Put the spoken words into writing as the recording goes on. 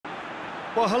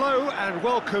Well, hello and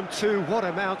welcome to what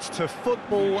amounts to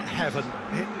football heaven.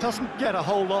 It doesn't get a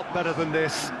whole lot better than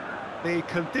this. The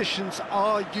conditions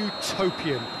are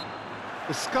utopian.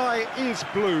 The sky is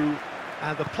blue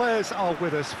and the players are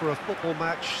with us for a football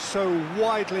match so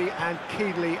widely and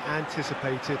keenly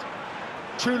anticipated.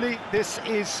 Truly, this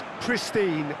is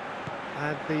pristine,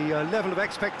 and the level of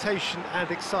expectation and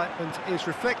excitement is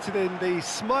reflected in the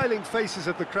smiling faces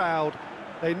of the crowd.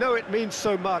 They know it means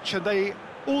so much, and they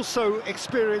also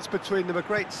experience between them a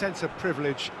great sense of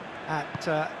privilege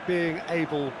at being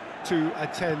able to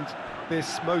attend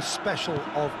this most special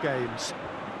of games.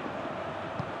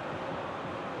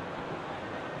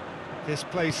 This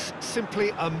place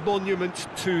simply a monument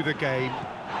to the game.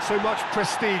 So much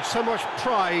prestige, so much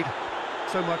pride,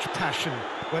 so much passion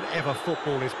whenever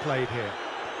football is played here.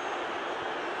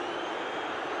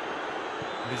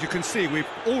 And as you can see, we've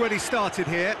already started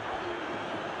here.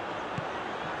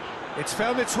 It's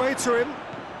found its way to him.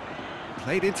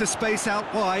 Played into space out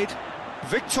wide.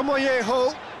 Victor Mollejo.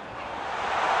 And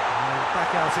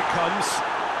back out it comes.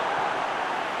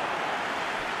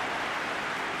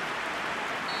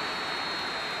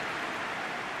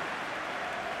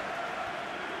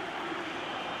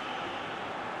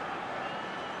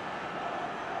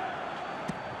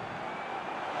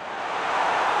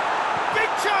 Big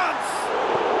chance!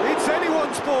 It's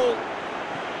anyone's ball.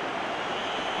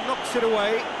 Knocks it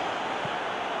away.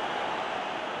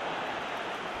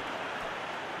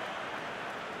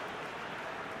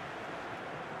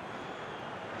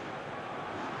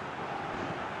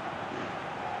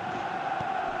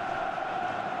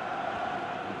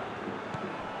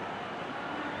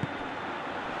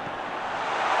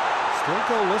 Still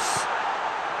goalless.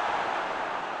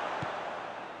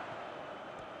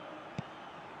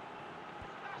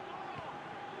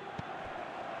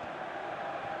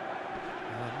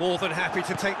 More than happy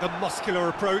to take the muscular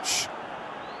approach.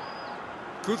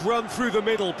 Good run through the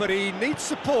middle, but he needs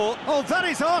support. Oh, that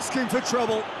is asking for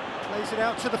trouble. Plays it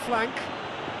out to the flank.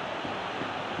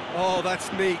 Oh,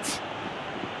 that's neat.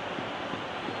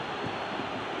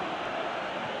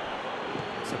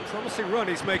 It's a promising run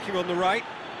he's making on the right.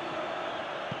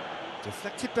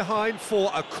 Deflected behind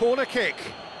for a corner kick.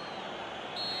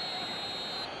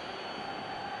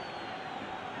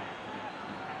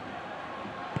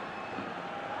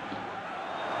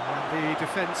 And the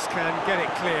defence can get it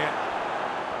clear.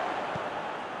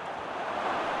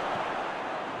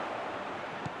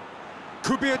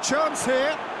 Could be a chance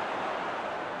here.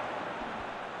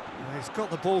 He's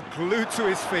got the ball glued to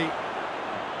his feet.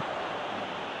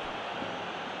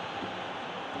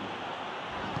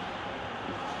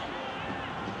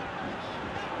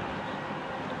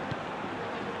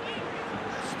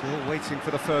 Still waiting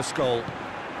for the first goal.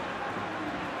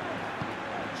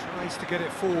 Tries to get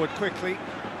it forward quickly.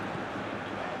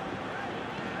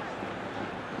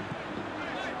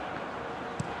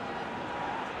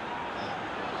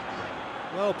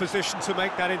 Well positioned to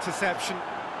make that interception.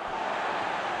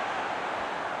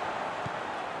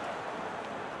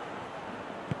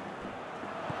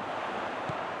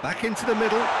 Back into the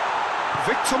middle.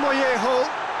 Victor Mollejo.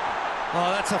 Oh,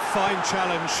 that's a fine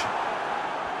challenge.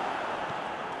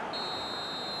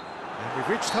 And we've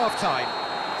reached half-time.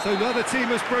 So another team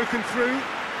has broken through,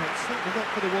 but certainly not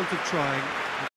for the want of trying.